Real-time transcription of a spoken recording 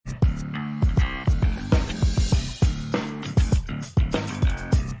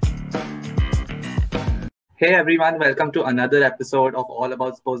Hey everyone, welcome to another episode of All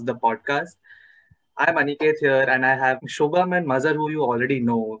About Sports, the podcast. I'm Aniket here and I have Shubham and Mazhar, who you already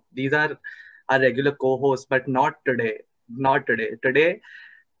know. These are our regular co-hosts, but not today. Not today. Today,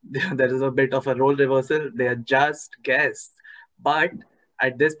 there is a bit of a role reversal. They are just guests. But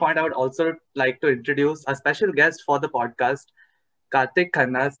at this point, I would also like to introduce a special guest for the podcast, Karthik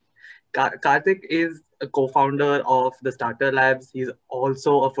Khanna. Karthik is a co-founder of the Starter Labs. He's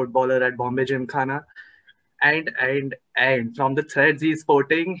also a footballer at Bombay Gymkhana. And from the threads he's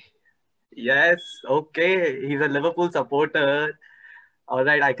sporting, yes, okay, he's a Liverpool supporter. All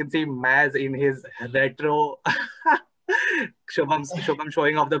right, I can see Maz in his retro Shubham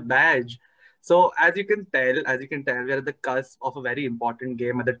showing off the badge. So as you can tell, we are at the cusp of a very important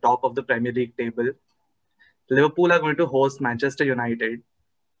game at the top of the Premier League table. Liverpool are going to host Manchester United.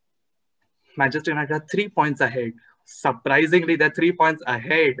 Manchester United are 3 points ahead. Surprisingly, they're 3 points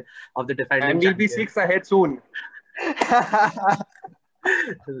ahead of the defending And we'll be champions. six ahead soon.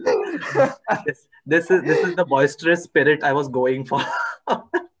 This is the boisterous spirit I was going for.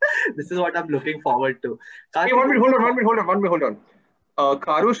 This is what I'm looking forward to. Hey, Karthik, one minute, hold on, one minute, hold on, one minute, hold on.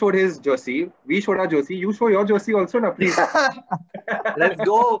 Karu showed his jersey. We showed our jersey. You show your jersey also, na please. let's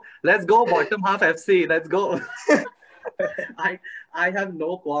go. Let's go. Bottom half FC. Let's go. I I have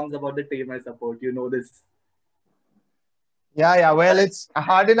no qualms about the team I support. You know this. Yeah. Well, it's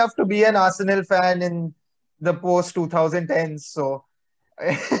hard enough to be an Arsenal fan in the post 2010s. So,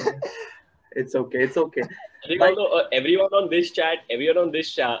 It's okay. It's okay. I think But although everyone on this chat kind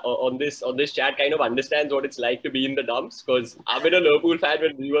of understands what it's like to be in the dumps, because I've been a Liverpool fan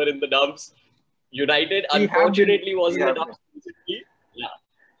when we were in the dumps. United We have been- unfortunately was in yeah. the dumps recently. Yeah.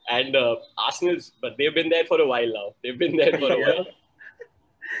 And Arsenal's, but they've been there for a while now. They've been there for a while.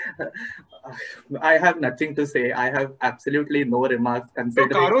 I have nothing to say. I have absolutely no remarks So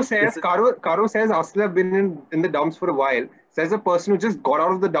considering. Karo says Arsenal have been in the dumps for a while. Says a person who just got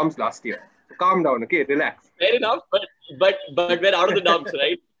out of the dumps last year. So calm down, okay? Relax. Fair enough, but we're out of the dumps,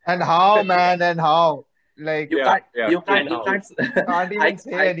 right? and how, man, and how? Like, You Yeah, can't, yeah. you can't, And you how? can't, can't even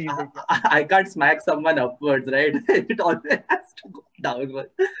say anything. I can't smack someone upwards, right? It always has to go downwards.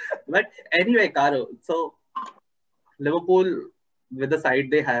 But anyway, Karo, so Liverpool, with the side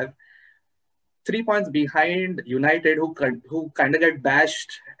they have, 3 points behind United, who kind of get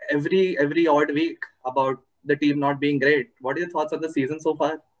bashed every odd week about the team not being great. What are your thoughts on the season so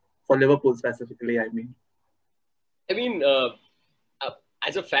far? For Liverpool specifically, I mean. I mean,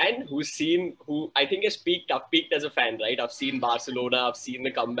 as a fan who I think has peaked, I've peaked as a fan, right? I've seen Barcelona, I've seen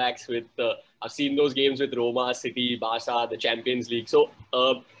the comebacks I've seen those games with Roma, City, Barca, the Champions League. So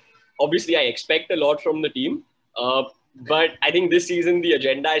obviously I expect a lot from the team. But I think this season the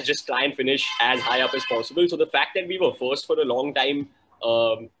agenda is just try and finish as high up as possible. So the fact that we were first for a long time,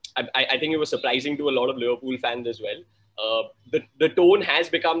 I think it was surprising to a lot of Liverpool fans as well. The tone has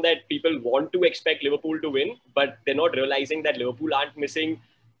become that people want to expect Liverpool to win, but they're not realizing that Liverpool aren't missing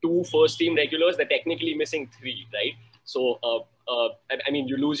two first-team regulars. They're technically missing three, right? So, I mean,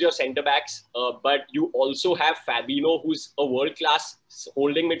 you lose your centre backs, but you also have Fabinho, who's a world-class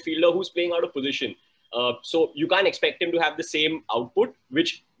holding midfielder who's playing out of position. So you can't expect him to have the same output,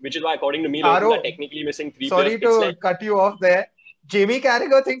 which is why, according to me, Liverpool are technically missing three Sorry players. to cut you off there. Jamie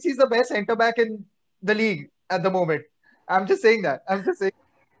Carragher thinks he's the best centre back in the league at the moment. I'm just saying that. Okay.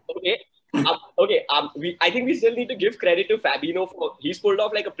 I think we still need to give credit to Fabinho for he's pulled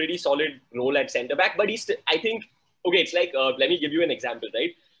off like a pretty solid role at centre back, but I think it's like let me give you an example,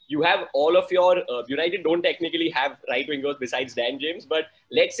 right? You have all of your United don't technically have right wingers besides Dan James, but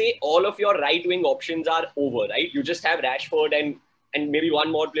let's say all of your right wing options are over, right? You just have Rashford and maybe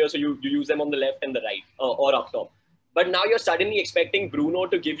one more player, so you use them on the left and the right or up top. But now you're suddenly expecting Bruno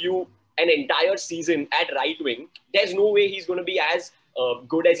to give you an entire season at right wing. There's no way he's going to be as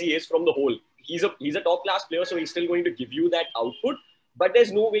good as he is from the whole. He's a top class player, so he's still going to give you that output. But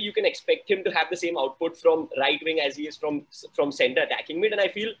there's no way you can expect him to have the same output from right wing as he is from centre attacking mid. And I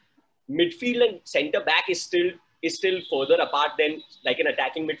feel midfield and centre back is still further apart than like an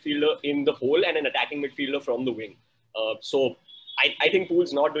attacking midfielder in the whole and an attacking midfielder from the wing. So I think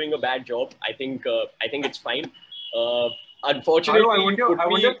Pool's not doing a bad job. I think it's fine. Unfortunately, Karo, I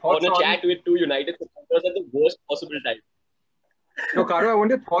want your thoughts on a chat with two United supporters at the worst possible time. No, Karo, I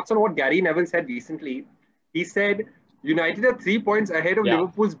want your thoughts on what Gary Neville said recently. He said United are 3 points ahead of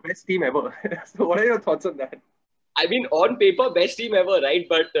Liverpool's best team ever. So what are your thoughts on that? I mean, on paper, best team ever, right?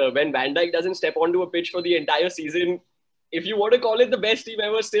 But when Van Dijk doesn't step onto a pitch for the entire season, if you want to call it the best team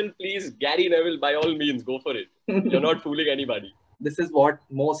ever, still, please, Gary Neville, by all means, go for it. You're not fooling anybody. This is what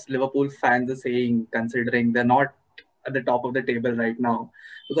most Liverpool fans are saying, considering they're not at the top of the table right now.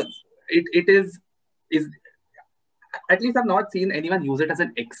 Because it is at least I've not seen anyone use it as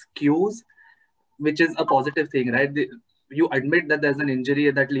an excuse, which is a positive thing, right? You admit that there's an injury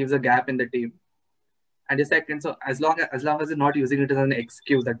that leaves a gap in the team, and you second. So as long as you're not using it as an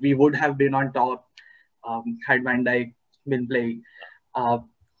excuse that we would have been on top had Van Dijk been playing. Uh,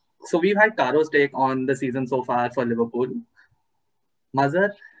 so we've had Karo's take on the season so far for Liverpool.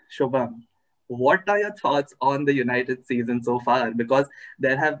 Mazhar, Shubham, what are your thoughts on the United season so far? Because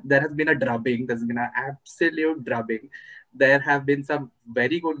there has been a drubbing. There's been an absolute drubbing. There have been some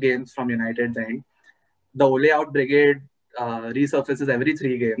very good games from United's end. The Ole out brigade resurfaces every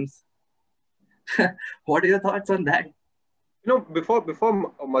 3 games. What are your thoughts on that? Before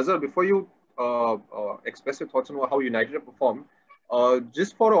Mazhar, before you express your thoughts on how United have performed,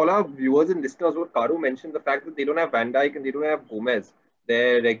 just for all our viewers and listeners, what Karu mentioned, the fact that they don't have Van Dijk and they don't have Gomez,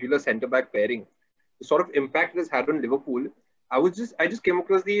 their regular centre back pairing, the sort of impact it has had on Liverpool. I just came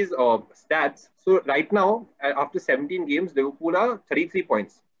across these stats. So right now, after 17 games, Liverpool are 33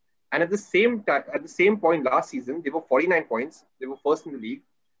 points, and at the same point last season, they were 49 points. They were first in the league.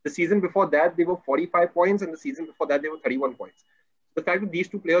 The season before that, they were 45 points, and the season before that, they were 31 points. The fact that these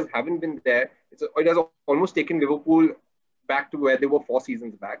two players haven't been there, it has almost taken Liverpool back to where they were 4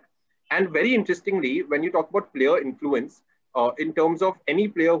 seasons back. And very interestingly, when you talk about player influence, in terms of any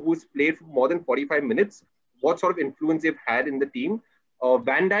player who's played for more than 45 minutes, what sort of influence they've had in the team.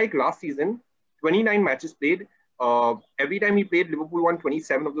 Van Dijk last season, 29 matches played. Every time he played, Liverpool won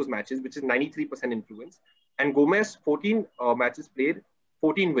 27 of those matches, which is 93% influence. And Gomez, 14 matches played,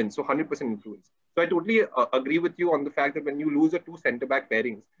 14 wins, so 100% influence. So I totally agree with you on the fact that when you lose a 2 centre-back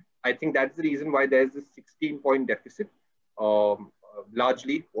pairings, I think that's the reason why there's this 16-point deficit,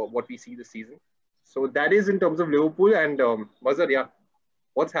 largely what we see this season. So that is in terms of Liverpool. And Mazhar, yeah,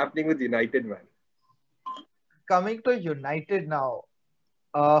 what's happening with United, man? Coming to United now,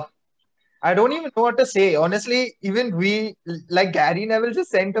 I don't even know what to say. Honestly, even like Gary Neville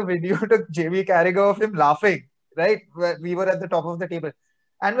just sent a video to Jamie Carragher of him laughing, right? We were at the top of the table.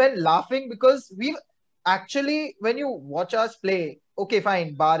 And when laughing, because we've actually, when you watch us play, okay,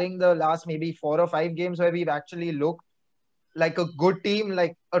 fine, barring the last maybe 4 or 5 games where we've actually looked like a good team,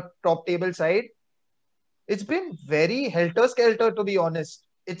 like a top table side, it's been very helter-skelter, to be honest.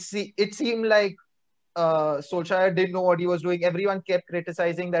 It seemed like Solskjaer didn't know what he was doing. Everyone kept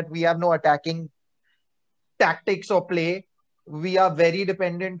criticizing that we have no attacking tactics or play. We are very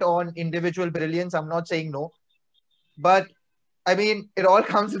dependent on individual brilliance. I'm not saying no. But I mean, it all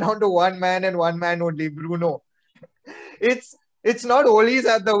comes down to one man and one man only, Bruno. It's not Ole's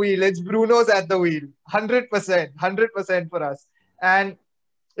at the wheel, it's Bruno's at the wheel. 100% for us. And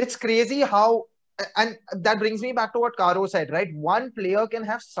it's crazy how, and that brings me back to what Caro said, right? One player can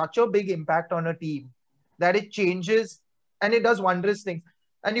have such a big impact on a team that it changes and it does wondrous things.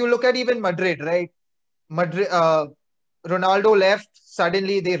 And you look at even Madrid, right? Ronaldo left,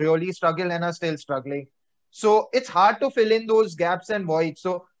 suddenly they really struggle and are still struggling. So it's hard to fill in those gaps and voids.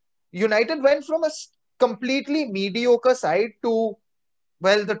 So United went from a completely mediocre side to,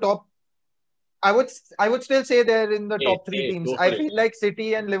 well, the top. I would still say they're in the top 3 teams. I feel like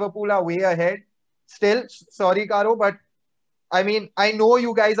City and Liverpool are way ahead. Still, sorry, Caro, but I mean, I know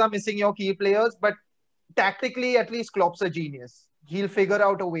you guys are missing your key players, but tactically, at least Klopp's a genius. He'll figure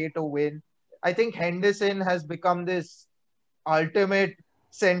out a way to win. I think Henderson has become this ultimate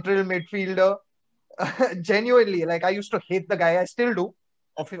central midfielder. Genuinely, like I used to hate the guy. I still do.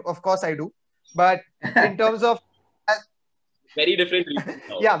 Of course I do. But in terms of very different.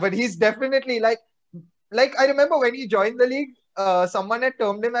 Yeah, but he's definitely like I remember when he joined the league, someone had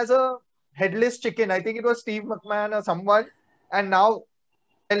termed him as a headless chicken. I think it was Steve McMahon or someone. And now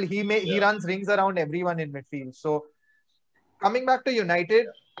he runs rings around everyone in midfield. So coming back to United,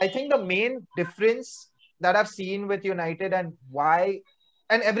 I think the main difference that I've seen with United and why,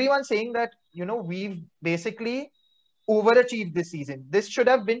 and everyone's saying that, we've basically overachieved this season. This should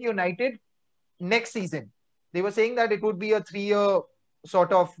have been United next season. They were saying that it would be a 3-year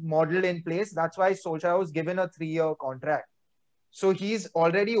sort of model in place. That's why Solskjaer was given a 3-year contract. So he's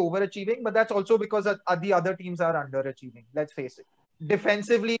already overachieving, but that's also because the other teams are underachieving. Let's face it.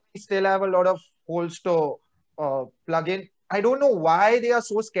 Defensively, we still have a lot of holes to plug in. I don't know why they are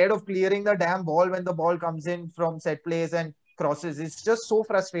so scared of clearing the damn ball when the ball comes in from set plays and crosses. It's just so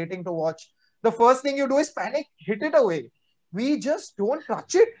frustrating to watch. The first thing you do is panic, hit it away. We just don't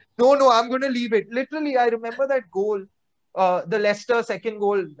touch it. No, I'm going to leave it. Literally, I remember that goal, the Leicester second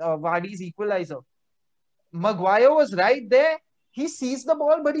goal, Vardy's equalizer. Maguire was right there. He sees the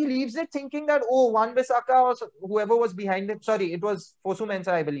ball, but he leaves it thinking that, Wan-Bissaka or whoever was behind him, sorry, it was Fosu-Mensah,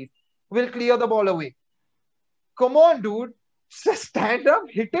 I believe, will clear the ball away. Come on, dude. Just stand up,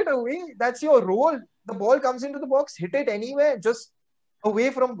 hit it away. That's your role. the ball comes into the box, hit it anywhere, just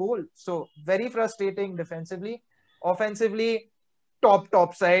away from goal. So very frustrating defensively. Offensively,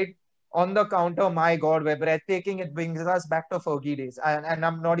 top side. On the counter, my God, we're breathtaking. It brings us back to Fergie days. And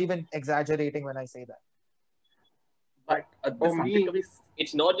I'm not even exaggerating when I say that. But For me,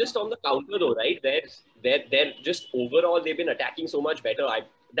 it's not just on the counter though, right? They're just overall they've been attacking so much better.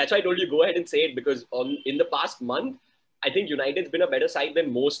 That's why I told you go ahead and say it, because in the past month, I think United's been a better side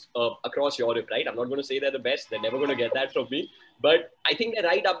than most across Europe, right? I'm not going to say they're the best. They're never going to get that from me. But I think they're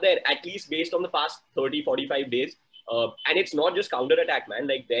right up there, at least based on the past 30, 45 days. And it's not just counter-attack, man.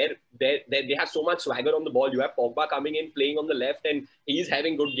 Like they have so much swagger on the ball. You have Pogba coming in, playing on the left, and he's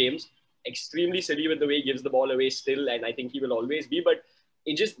having good games. Extremely silly with the way he gives the ball away still, and I think he will always be. But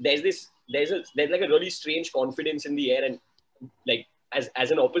it just there's like a really strange confidence in the air, and like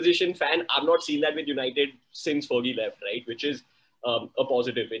as an opposition fan, I've not seen that with United since Fergie left, right? Which is a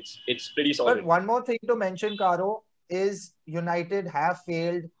positive. It's pretty solid. But one more thing to mention, Caro, is United have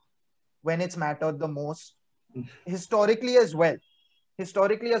failed when it's mattered the most, historically as well.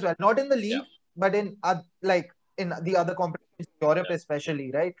 Not in the league, but in the other competitions, Europe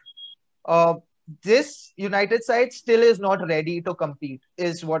especially, right? This United side still is not ready to compete,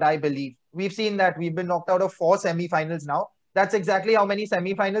 is what I believe. We've seen that we've been knocked out of 4 semi-finals now. That's exactly how many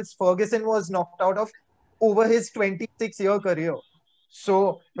semi-finals Ferguson was knocked out of over his 26-year career.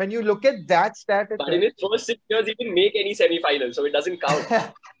 So when you look at that stat, but in his first 6 years, he didn't make any semi-finals, so it doesn't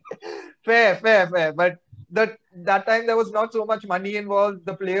count. Fair. But that time there was not so much money involved.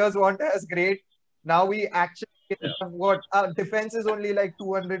 The players weren't as great. Now we actually have what our defense is only like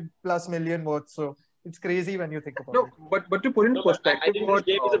 200 plus million worth. So it's crazy when you think about it. But to put in perspective, I think this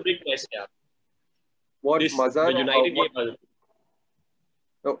game is a big test. Yeah. What Mazhar, the United game.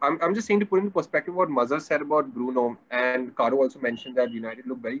 No, I'm just saying to put into perspective what Mazhar said about Bruno, and Caro also mentioned that United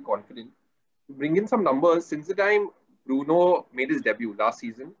look very confident. To bring in some numbers, since the time Bruno made his debut last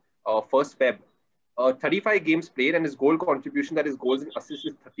season, 1st Feb, 35 games played, and his goal contribution, that is goals and assists,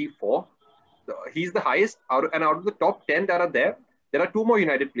 is 34. He's the highest out of the top 10 that are there are 2 more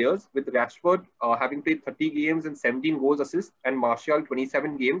United players, with Rashford having played 30 games and 17 goals assists, and Martial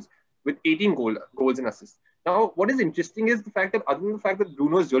 27 games with 18 goals and assists. Now, what is interesting is the fact that other than the fact that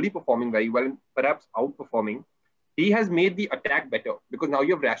Bruno is really performing very well and perhaps outperforming, he has made the attack better, because now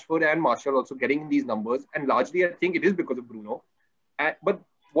you have Rashford and Martial also getting these numbers, and largely I think it is because of Bruno. But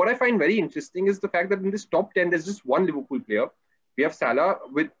what I find very interesting is the fact that in this top 10, there's just one Liverpool player. We have Salah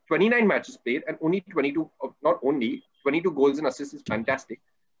with 29 matches played and only 22 goals and assists is fantastic.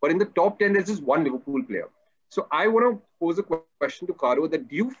 But in the top 10, there's just one Liverpool player. So I want to pose a question to Caro, that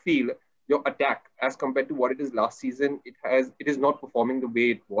do you feel your attack, as compared to what it is last season, it is not performing the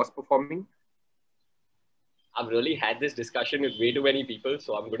way it was performing? I've really had this discussion with way too many people,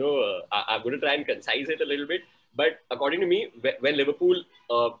 so I'm going to try and concise it a little bit. But according to me, when Liverpool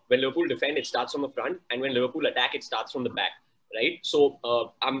defend, it starts from the front, and when Liverpool attack, it starts from the back, right? So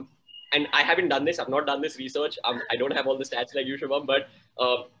and I haven't done this. I've not done this research. I don't have all the stats like you, Shubham. But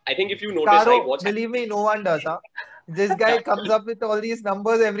I think if you notice, Caro, believe me, no one does. Huh? This guy comes up with all these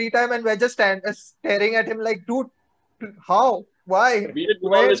numbers every time, and we're just staring at him like, dude, how? Why? We did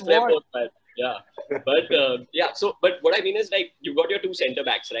all this prep work, man. Yeah. But but what I mean is, like, you've got your 2 centre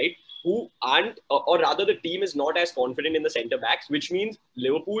backs, right? Who aren't, or rather, the team is not as confident in the centre backs, which means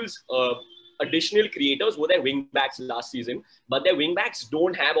Liverpool's additional creators were their wing backs last season, but their wing backs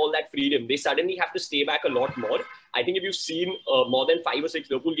don't have all that freedom. They suddenly have to stay back a lot more. I think if you've seen more than 5 or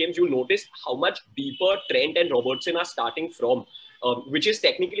 6 Liverpool games, you'll notice how much deeper Trent and Robertson are starting from, which is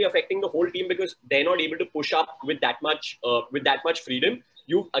technically affecting the whole team, because they're not able to push up with that much freedom.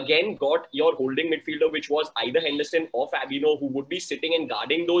 You've again got your holding midfielder, which was either Henderson or Fabinho, who would be sitting and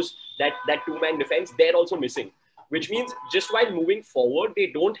guarding that 2-man defense. They're also missing, which means just while moving forward, they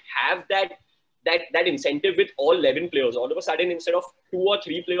don't have that incentive with all 11 players. All of a sudden, instead of 2 or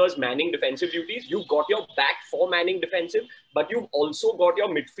 3 players manning defensive duties, you've got your back 4 manning defensive, but you've also got your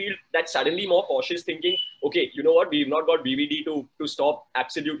midfield that's suddenly more cautious, thinking, okay, you know what, we've not got BVD to stop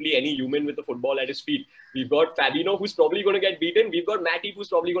absolutely any human with the football at his feet. We've got Fabinho, who's probably going to get beaten. We've got Matip, who's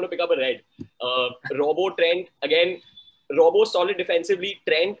probably going to pick up a red. Robbo, Trent, again, Robbo solid defensively,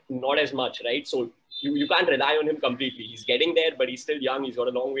 Trent not as much, right? So you can't rely on him completely. He's getting there, but he's still young. He's got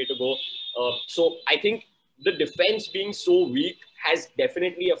a long way to go. So I think the defense being so weak has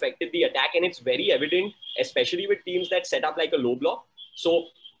definitely affected the attack, and it's very evident, especially with teams that set up like a low block. So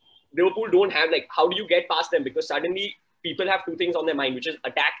Liverpool don't have, like, how do you get past them? Because suddenly people have 2 things on their mind, which is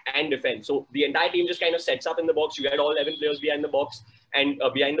attack and defense. So the entire team just kind of sets up in the box. You get all 11 players behind the box and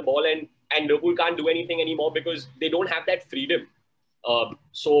behind the ball, and Liverpool can't do anything anymore because they don't have that freedom.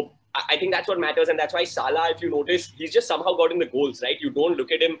 So I think that's what matters, and that's why Salah, if you notice, he's just somehow gotten the goals, right? You don't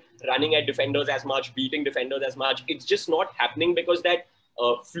look at him running at defenders as much, beating defenders as much. It's just not happening because that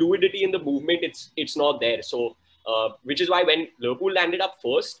fluidity in the movement, it's not there. So, which is why when Liverpool landed up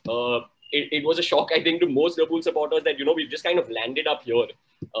first, it was a shock, I think, to most Liverpool supporters that, we've just kind of landed up here.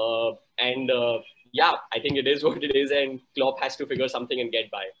 Yeah, I think it is what it is, and Klopp has to figure something and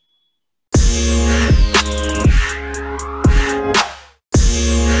get by.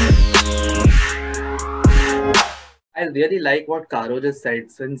 I really like what Caro just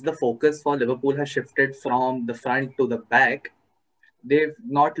said. Since the focus for Liverpool has shifted from the front to the back, they've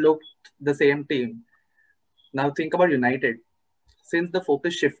not looked the same team. Now think about United. Since the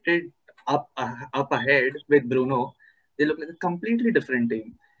focus shifted up ahead with Bruno, they look like a completely different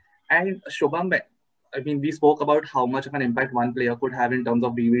team. And Shubham, I mean, we spoke about how much of an impact one player could have in terms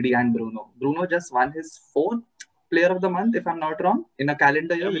of BVD and Bruno. Bruno just won his 4th Player of the Month, if I'm not wrong, in a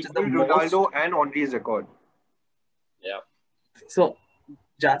calendar year, which is the Ronaldo and Henry's record. Yeah. So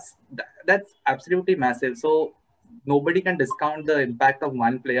just that's absolutely massive. So nobody can discount the impact of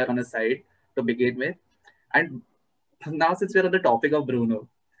one player on a side to begin with. And now, since we're on the topic of Bruno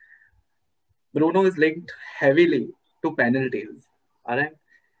is linked heavily to penalties. All right.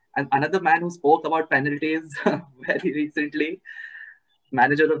 And another man who spoke about penalties very recently,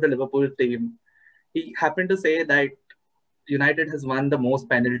 manager of the Liverpool team, he happened to say that United has won the most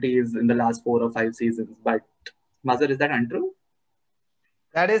penalties in the last 4 or 5 seasons. But Mazhar, is that untrue?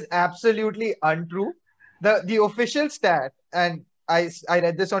 That is absolutely untrue. The official stat, and I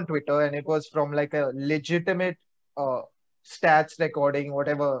read this on Twitter, and it was from like a legitimate stats recording,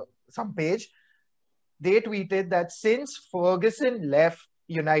 whatever, some page. They tweeted that since Ferguson left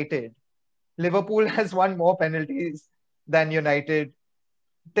United, Liverpool has won more penalties than United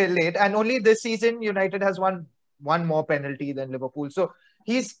till late, and only this season United has won one more penalty than Liverpool. So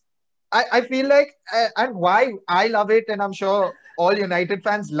I feel like, and why I love it, and I'm sure all United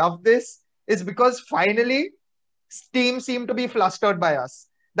fans love this, is because finally teams seem to be flustered by us.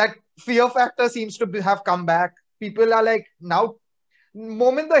 That fear factor seems to have come back. People are like, now,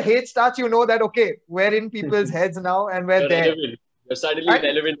 moment the hate starts, you know that, okay, we're in people's heads now and we're there. Relevant. You're suddenly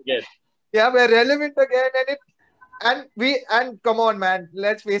relevant again. Yeah, we're relevant again. And come on, man,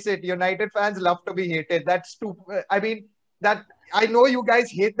 let's face it, United fans love to be hated. That's stupid. I mean, that I know you guys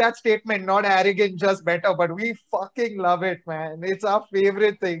hate that statement, not arrogant, just better, but we fucking love it, man. It's our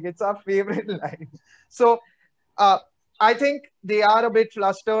favorite thing. It's our favorite line. So I think they are a bit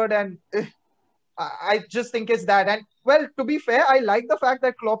flustered, and I just think it's that. And well, to be fair, I like the fact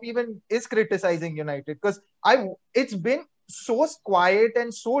that Klopp even is criticizing United, because it's been so quiet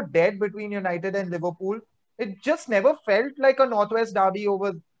and so dead between United and Liverpool. It just never felt like a Northwest derby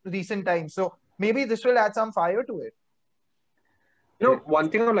over recent times. So maybe this will add some fire to it. One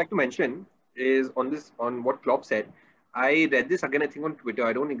thing I would like to mention is on what Klopp said. I read this again, I think on Twitter.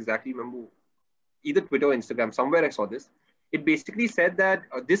 I don't exactly remember, either Twitter or Instagram. Somewhere I saw this. It basically said that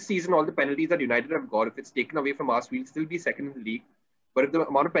this season, all the penalties that United have got, if it's taken away from us, we'll still be second in the league. But if the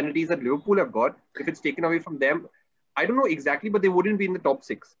amount of penalties that Liverpool have got, if it's taken away from them, I don't know exactly, but they wouldn't be in the top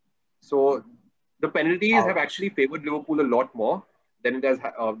 6. So the penalties have actually favored Liverpool a lot more than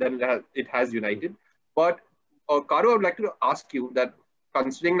it has United. But Caro, I would like to ask you that,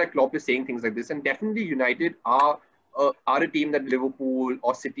 considering that Klopp is saying things like this, and definitely United are a team that Liverpool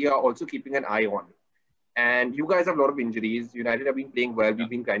or City are also keeping an eye on. And you guys have a lot of injuries. United have been playing well. We've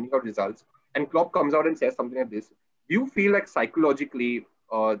been grinding out results. And Klopp comes out and says something like this. Do you feel like psychologically,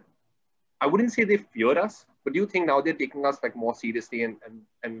 I wouldn't say they fear us, but do you think now they're taking us like more seriously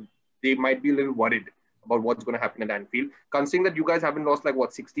and they might be a little worried about what's going to happen at Anfield, considering that you guys haven't lost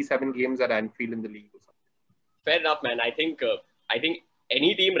 67 games at Anfield in the league or something? Fair enough, man. I think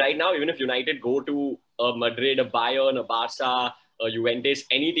any team right now, even if United go to Madrid, a Bayern, a Barca, Juventus,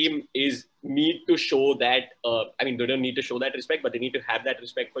 any team need to show that, they don't need to show that respect, but they need to have that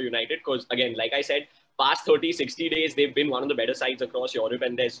respect for United, because again, like I said, past 30, 60 days, they've been one of the better sides across Europe,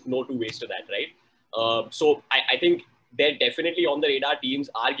 and there's no two ways to that, right? So I think they're definitely on the radar. Teams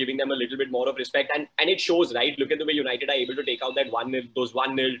are giving them a little bit more of respect, and it shows, right? Look at the way United are able to take out that 1-0, those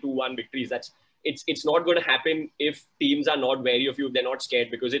 1-0, 2-1 victories. It's not going to happen if teams are not wary of you, if they're not scared,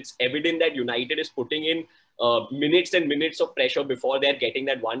 because it's evident that United is putting in minutes and minutes of pressure before they're getting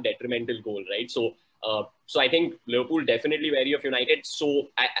that one detrimental goal, right? So I think Liverpool definitely wary of United, so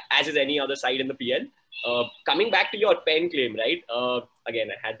as is any other side in the PL. Coming back to your pen claim, right? Again,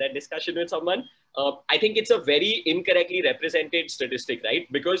 I had that discussion with someone. I think it's a very incorrectly represented statistic, right?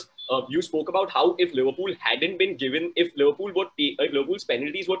 Because you spoke about how if Liverpool hadn't been given, if Liverpool's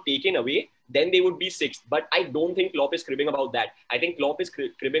penalties were taken away, then they would be sixth. But I don't think Klopp is cribbing about that. I think Klopp is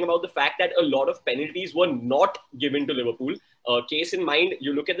cribbing about the fact that a lot of penalties were not given to Liverpool. Case in mind,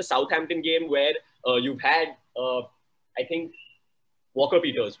 you look at the Southampton game where you've had, I think, Walker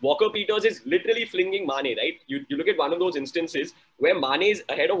Peters. Walker Peters is literally flinging Mane, right? You look at one of those instances where Mane is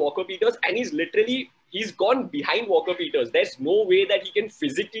ahead of Walker Peters and he's gone behind Walker Peters. There's no way that he can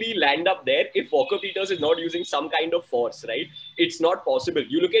physically land up there if Walker Peters is not using some kind of force, right? It's not possible.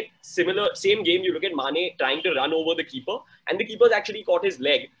 You look at same game, you look at Mane trying to run over the keeper and the keeper's actually caught his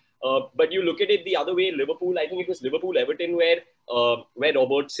leg. But you look at it the other way, Liverpool, I think it was Liverpool-Everton where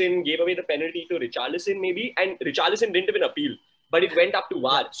Robertson gave away the penalty to Richarlison maybe, and Richarlison didn't even appeal. But it went up to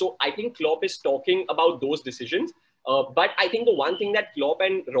VAR. So I think Klopp is talking about those decisions. But I think the one thing that Klopp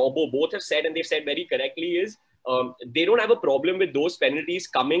and Robbo both have said, and they've said very correctly, is they don't have a problem with those penalties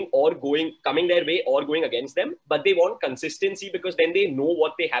coming their way or going against them. But they want consistency because then they know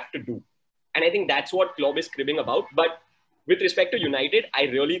what they have to do. And I think that's what Klopp is cribbing about. But with respect to United, I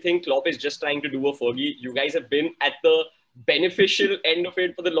really think Klopp is just trying to do a Fergie. You guys have been at the beneficial end of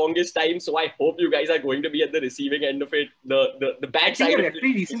it for the longest time, so I hope you guys are going to be at the receiving end of it. The bad side. A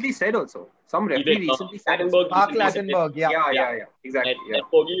referee recently said also. Some referee recently said. Mark Lattenberg, yeah, exactly. And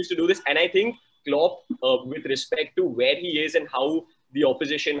Fergie used to do this, and I think Klopp, with respect to where he is and how the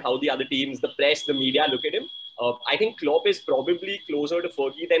opposition, how the other teams, the press, the media look at him, I think Klopp is probably closer to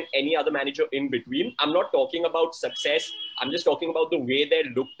Fergie than any other manager in between. I'm not talking about success. I'm just talking about the way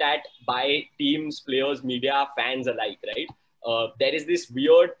they're looked at by teams, players, media, fans alike, right? There is this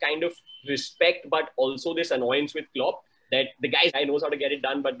weird kind of respect, but also this annoyance with Klopp that the guy knows how to get it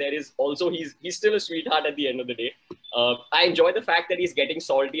done, but there is also, he's still a sweetheart at the end of the day. I enjoy the fact that he's getting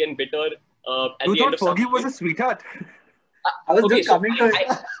salty and bitter. You thought Fergie was a sweetheart? I was just coming to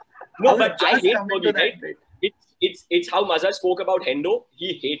it. No, but I hate Fergie, right? It's how Mazhar spoke about Hendo.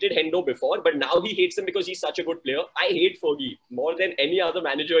 He hated Hendo before, but now he hates him because he's such a good player. I hate Fergie more than any other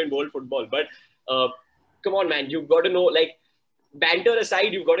manager in world football. But come on, man, you've got to know, like, banter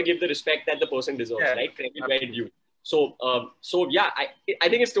aside, you've got to give the respect that the person deserves, right? Credit where due. So yeah, I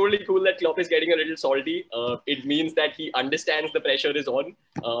think it's totally cool that Klopp is getting a little salty. It means that he understands the pressure is on,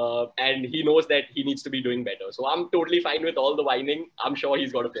 and he knows that he needs to be doing better. So I'm totally fine with all the whining. I'm sure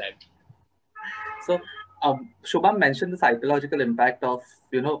he's got a plan. So Shubham mentioned the psychological impact of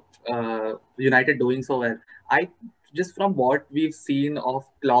United doing so well. I just from what we've seen of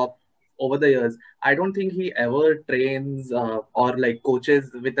Klopp over the years, I don't think he ever trains or like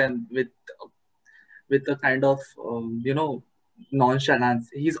coaches with a kind of nonchalance.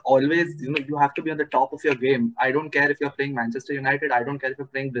 He's always, you have to be on the top of your game. I don't care if you're playing Manchester United. I don't care if you're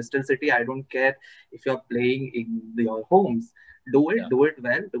playing Bristol City. I don't care if you're playing in your homes. Do it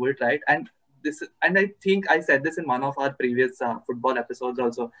well, do it right. And I think I said this in one of our previous football episodes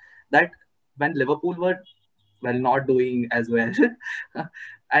also, that when Liverpool were not doing as well,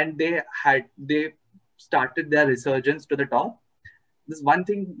 and they started their resurgence to the top. This one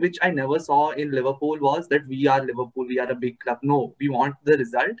thing which I never saw in Liverpool was that we are Liverpool, we are a big club. No, we want the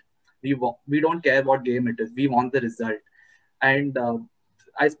result. We don't care what game it is. We want the result. And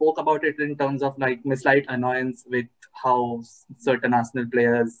I spoke about it in terms of like slight annoyance with how certain Arsenal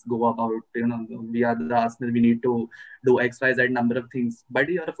players go about, we are the Arsenal, we need to do X, Y, Z number of things. But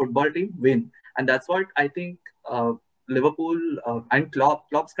you're a football team, win. And that's what I think Liverpool and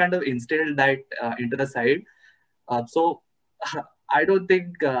Klopp's kind of instilled that into the side. So I don't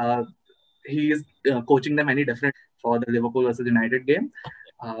think he is coaching them any different for the Liverpool versus United game.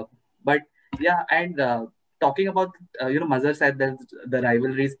 But yeah, and talking about, Mazhar said that the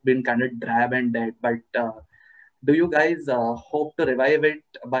rivalry's been kind of drab and dead, but do you guys hope to revive it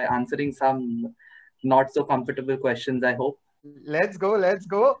by answering some not so comfortable questions, I hope? Let's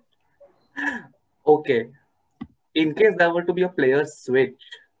go. Okay. In case there were to be a player switch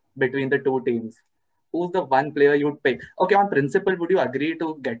between the two teams, who's the one player you'd pick? Okay, on principle, would you agree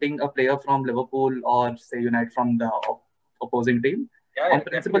to getting a player from Liverpool or say United from the opposing team? Yeah, on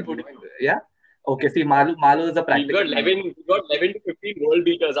principle, would you, yeah? Okay, see, Malu is a practical. We've got 11 to 15 world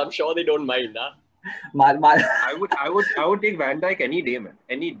beaters. I'm sure they don't mind, huh? I would take Van Dijk any day, man.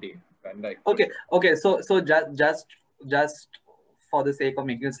 Any day, Van Dijk. Okay. So just for the sake of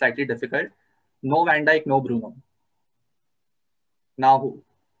making it slightly difficult, no Van Dijk, no Bruno. Now who?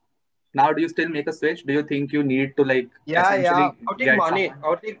 Now do you still make a switch? Do you think you need to like? Yeah. I'll take Mane.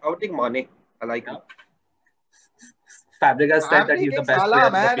 I'll take Mane. I like him. Fabregas said that he's the best Salah,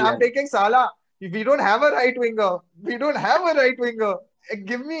 player. Man, I'm taking Salah. We don't have a right winger.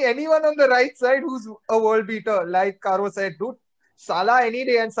 give me anyone on the right side who's a world beater. Like Karo said, dude, Salah any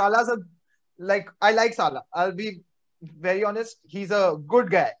day, and Salah's I like Salah. I'll be very honest. He's a good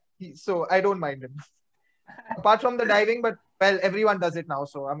guy, so I don't mind him. Apart from the diving, but well, everyone does it now,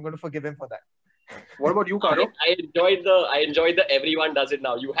 so I'm going to forgive him for that. What about you, Karo? I enjoyed the everyone does it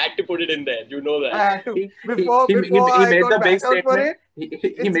now. You had to put it in there. You know I that. had to. He Before made I the got big back out for statement. it, He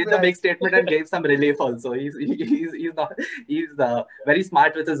it's made the big best. statement and gave some relief also. He's not very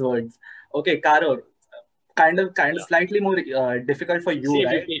smart with his words. Okay, Karo, kind of Yeah. slightly more difficult for you, See, if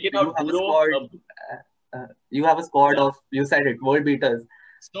right? you've taken You out have a Bruno, squad. You have a squad Yeah. of, you said it, world beaters.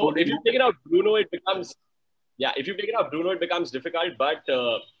 so Who do if you you've taken out Bruno, it becomes if you've taken out Bruno, it becomes difficult. But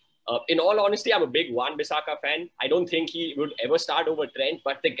in all honesty, I'm a big Wan-Bissaka fan. I don't think he would ever start over Trent,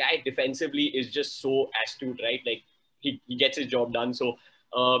 but the guy defensively is just so astute, right? Like he gets his job done. So,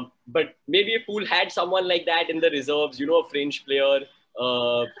 but maybe if Poole had someone like that in the reserves, a fringe player,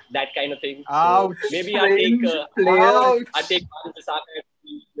 that kind of thing. Ouch. So maybe Fringe player? I'll take Wan-Bissaka as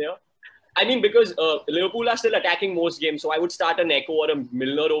fringe player. I mean, because Liverpool are still attacking most games, so I would start a Neco or a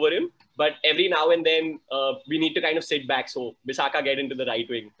Milner over him. But every now and then, we need to kind of sit back. So Bissaka get into the right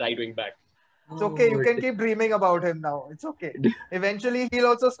wing back. It's okay. You can keep dreaming about him now. It's okay. Eventually, he'll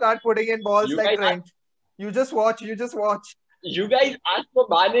also start putting in balls You like guys Trent. You just watch. You guys asked for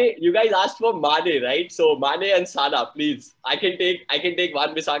Mane, right? So Mane and Salah, please. I can take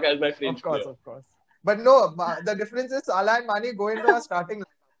Wan-Bissaka as my fringe player. Of course. But no, the difference is Salah and Mane go into our starting lineup.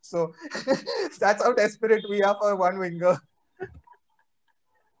 So that's how desperate we are for one winger.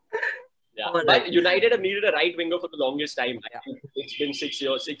 Yeah, Alright. but United have needed a right winger for the longest time. Yeah. I think it's been 6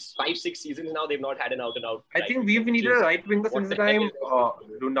 years, 5-6 seasons now. They've not had an out-and-out. I think we've needed a right winger What since the the heck time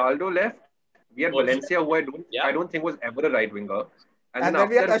is Ronaldo left. We had Oh, Valencia, who Yeah. I don't think was ever a right winger. And then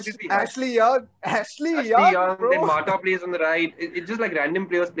we had Ashley Young. Ashley Young, Young, bro. then Mata plays on the right. It's just like random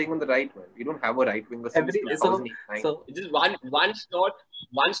players playing on the right, man. We don't have a right winger since 2009. So It's just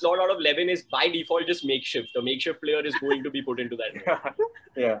one slot out of 11 is by default just makeshift. The makeshift player is going to be put into that.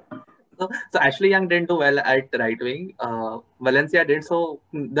 Yeah. So Ashley Young didn't do well at right wing. Valencia did, so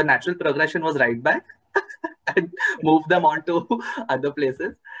the natural progression was right back and move them on to other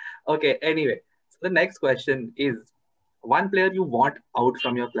places. Okay, anyway. So the next question is, one player you want out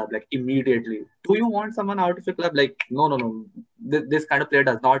from your club, like immediately. Do you want someone out of your club? Like, no. This kind of player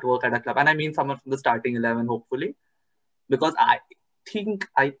does not work at a club. And I mean someone from the starting 11, hopefully. Because I think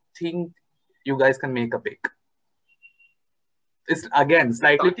you guys can make a pick. It's again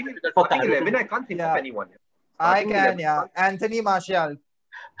slightly difficult for Starting Karo 11, to- I can't think Yeah. of anyone. I Starting can, 11, yeah. Anthony Martial.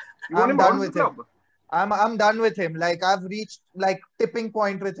 You want I'm him done out of with the him. club? I'm done with him. Like I've reached like tipping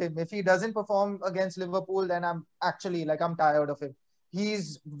point with him. If he doesn't perform against Liverpool, then I'm actually I'm tired of him.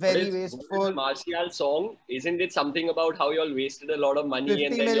 He's very wasteful. Martial song, isn't it something about how you all wasted a lot of money 50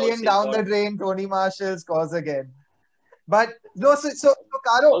 and then you all million still down got the drain, Tony Marshall scores again. But no, so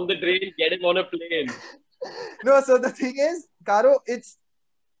Karo, on the drain, get him on a plane. no, so the thing is, Karo, it's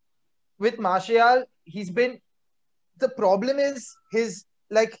with Martial, the problem is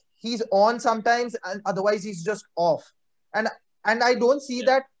he's on sometimes and otherwise he's just off. And I don't see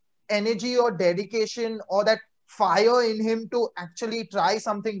that energy or dedication or that fire in him to actually try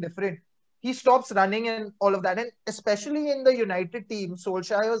something different. He stops running and all of that. And especially in the United team,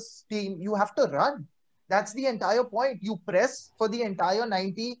 Solskjaer's team, you have to run. That's the entire point. You press for the entire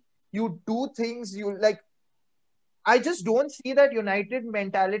 90. You do things I just don't see that United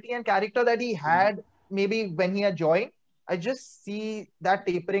mentality and character that he had maybe when he had joined. I just see that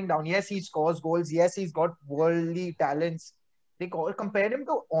tapering down. Yes, he scores goals. Yes, he's got worldly talents. They compare him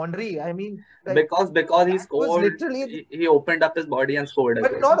to Henry. I mean, because he scored, literally, he opened up his body and scored.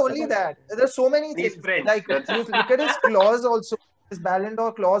 but not only that. There's so many He's things. French. Like That's you look at his clause also, his Ballon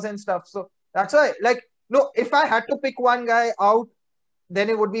d'Or clause and stuff. So that's why, no, if I had to pick one guy out, then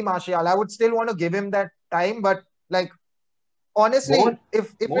it would be Martial. I would still want to give him that time, but honestly,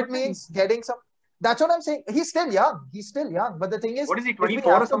 if it means getting some, that's what I'm saying. He's still young. But the thing is, What is he, if we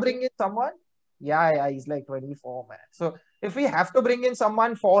 24 or have to something? bring in someone, yeah, he's like 24, man. So if we have to bring in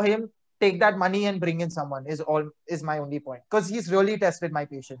someone for him, take that money and bring in someone is my only point. Because he's really tested my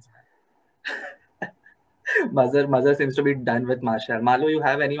patience, man. Mazhar seems to be done with Martial. Malu, you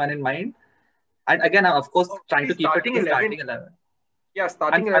have anyone in mind? And again, of course, trying to keep it to starting 11. Yeah,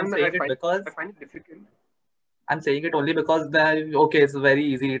 starting I'm 11, saying it because I find it difficult. I'm saying it only because it's very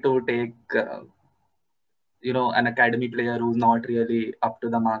easy to take an academy player who's not really up to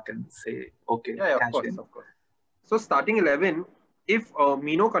the mark and say, okay, Yeah, cash of in. course. So starting 11, if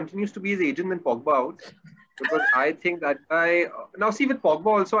Mino continues to be his agent, then Pogba out. Because I think that guy... now see, with Pogba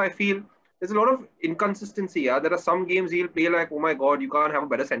also, I feel there's a lot of inconsistency. Yeah, there are some games he'll play like, oh my god, you can't have a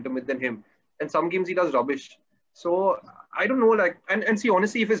better centre mid than him, and some games he does rubbish. So I don't know, like, and see,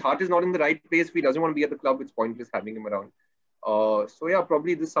 honestly, if his heart is not in the right place, if he doesn't want to be at the club, it's pointless having him around. So yeah,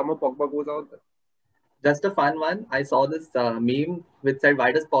 probably this summer Pogba goes out. Just a fun one. I saw this meme which said,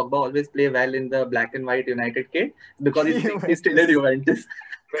 "Why does Pogba always play well in the black and white United kit? Because he's still in Juventus."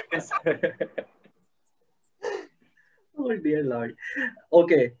 Oh dear Lord.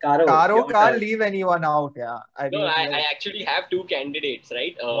 Okay, Caro. Caro your can't turn. leave anyone out. Yeah, I No, mean, I actually have two candidates,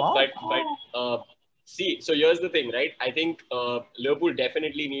 right? Wow. But see, so here's the thing, right? I think Liverpool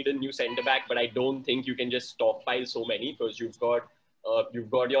definitely need a new centre back, but I don't think you can just stockpile so many because you've got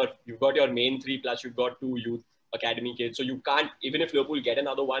your main three plus you've got two youth academy kids, so you can't, even if Liverpool get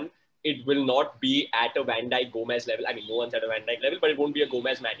another one, it will not be at a Van Dijk Gomez level. I mean, no one's at a Van Dijk level, but it won't be a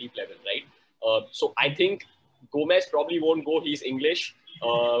Gomez Matip level, right? So I think Gomez probably won't go. He's English.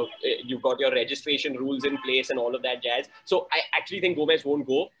 You've got your registration rules in place and all of that jazz. So I actually think Gomez won't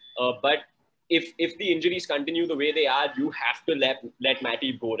go. But if the injuries continue the way they are, you have to let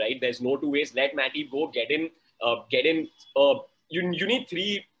Matip go, right? There's no two ways. Let Matip go. Get in. You need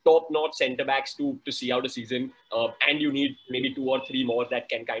three top-notch centre backs to see out a season, and you need maybe two or three more that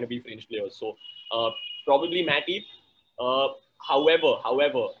can kind of be fringe players. So probably Matip. However,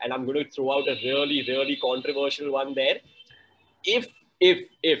 and I'm going to throw out a really, really controversial one there. If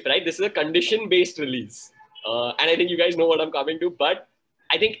right, this is a condition-based release, and I think you guys know what I'm coming to. But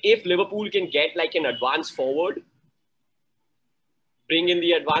I think if Liverpool can get like an advance forward, bring in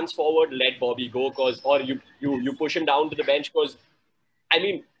the advance forward, let Bobby go, or you push him down to the bench because, I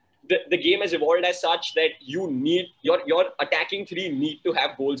mean, the game has evolved as such that you need your attacking three need to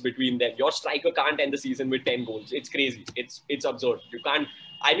have goals between them. Your striker can't end the season with 10 goals. It's crazy. It's absurd. You can't.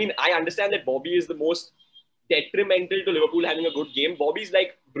 I mean, I understand that Bobby is the most detrimental to Liverpool having a good game. Bobby's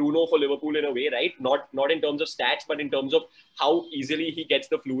like Bruno for Liverpool in a way, right? Not in terms of stats, but in terms of how easily he gets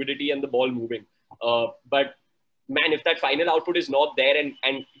the fluidity and the ball moving. But man, if that final output is not there,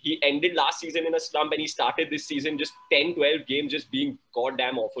 and he ended last season in a slump and he started this season just 10, 12 games just being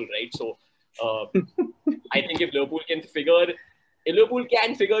goddamn awful, right? So I think if Liverpool can figure,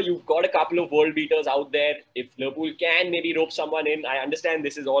 you've got a couple of world beaters out there. If Liverpool can maybe rope someone in, I understand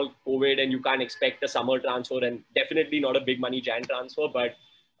this is all COVID and you can't expect a summer transfer and definitely not a big money Jan transfer, but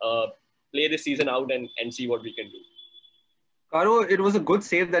play this season out and see what we can do. Caro, it was a good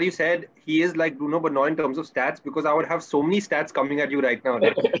save that you said he is like Bruno, but not in terms of stats, because I would have so many stats coming at you right now.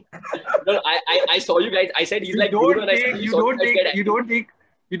 Right? No, I saw you guys. I said he's like Bruno. You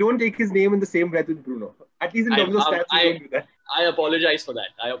don't take his name in the same breath with Bruno. At least in terms of stats, you don't do that. I apologize for that.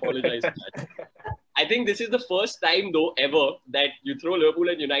 I think this is the first time, though, ever that you throw Liverpool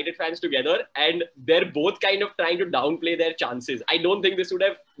and United fans together, and they're both kind of trying to downplay their chances. I don't think this would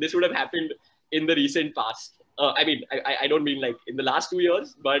have happened in the recent past. I mean, I don't mean like in the last 2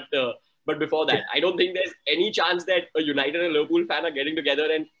 years, but before that, I don't think there's any chance that a United and Liverpool fan are getting together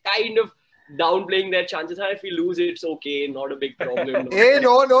and kind of downplaying their chances. If we lose, it's okay, not a big problem. Hey,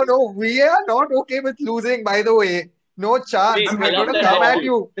 no. We are not okay with losing, by the way. No chance. Please, We're going to come at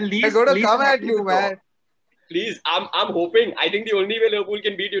you. We're going to come at you, man. Please, I'm hoping. I think the only way Liverpool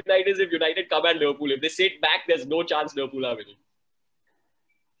can beat United is if United come at Liverpool. If they sit back, there's no chance Liverpool are winning.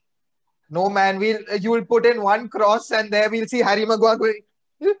 No, man. You will put in one cross and there we'll see Harry Maguire going.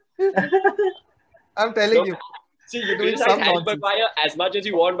 I'm telling you. See, you criticize Harry Maguire as much as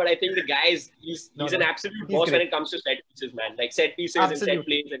you want, but I think the guy he's an absolute boss when it comes to set pieces, man. Like set pieces and set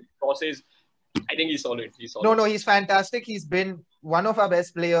plays and crosses. I think he's solid. No, he's fantastic. He's been one of our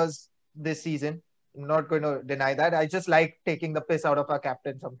best players this season. I'm not going to deny that. I just like taking the piss out of our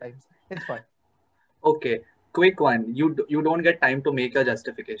captain sometimes. It's fun. Okay, quick one. You don't get time to make your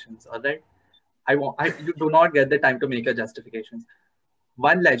justifications, all right? You do not get the time to make your justifications.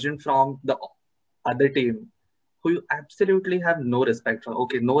 One legend from the other team who you absolutely have no respect for.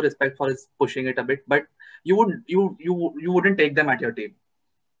 Okay, no respect for is pushing it a bit, but you wouldn't take them at your team.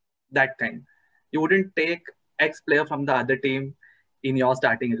 That kind. You wouldn't take X player from the other team in your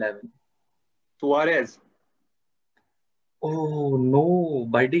starting 11. Suarez. Oh no,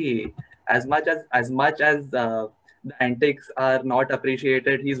 buddy! As much as the antics are not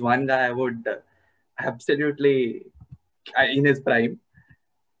appreciated, he's one guy I would absolutely, in his prime,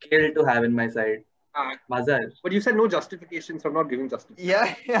 kill to have in my side. Mazhar. But you said no justification, so I'm not giving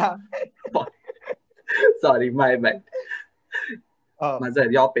justification. Yeah. Sorry, my bad.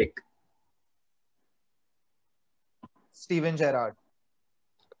 Mazhar, your pick. Steven Gerrard.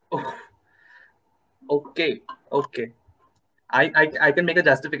 Oh. Okay. I can make a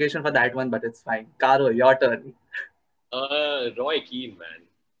justification for that one, but it's fine. Caro, your turn. Roy Keane, man.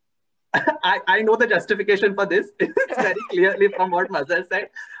 I know the justification for this. It's very clearly from what Mazhar said.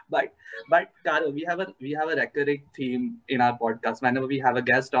 But Karo, we have a recurring theme in our podcast. Whenever we have a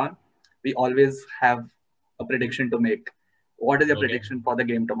guest on, we always have a prediction to make. What is your prediction for the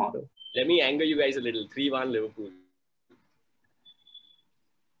game tomorrow? Let me anger you guys a little. 3-1 Liverpool.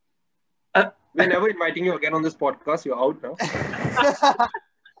 We're never inviting you again on this podcast. You're out now.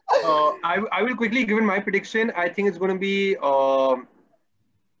 I will quickly give in my prediction. I think it's going to be 1-1.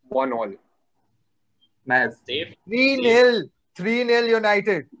 Maz. Safe. 3-0. 3-0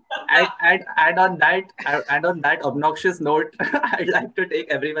 United. And on that obnoxious note, I'd like to take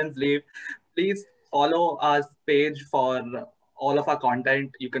everyone's leave. Please follow our page for all of our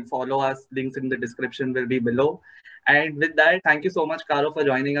content. You can follow us. Links in the description will be below. And with that, thank you so much, Karo, for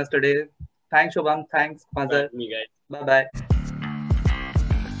joining us today. Thanks, Shubham. Thanks, Mazhar. Me guys. Bye-bye.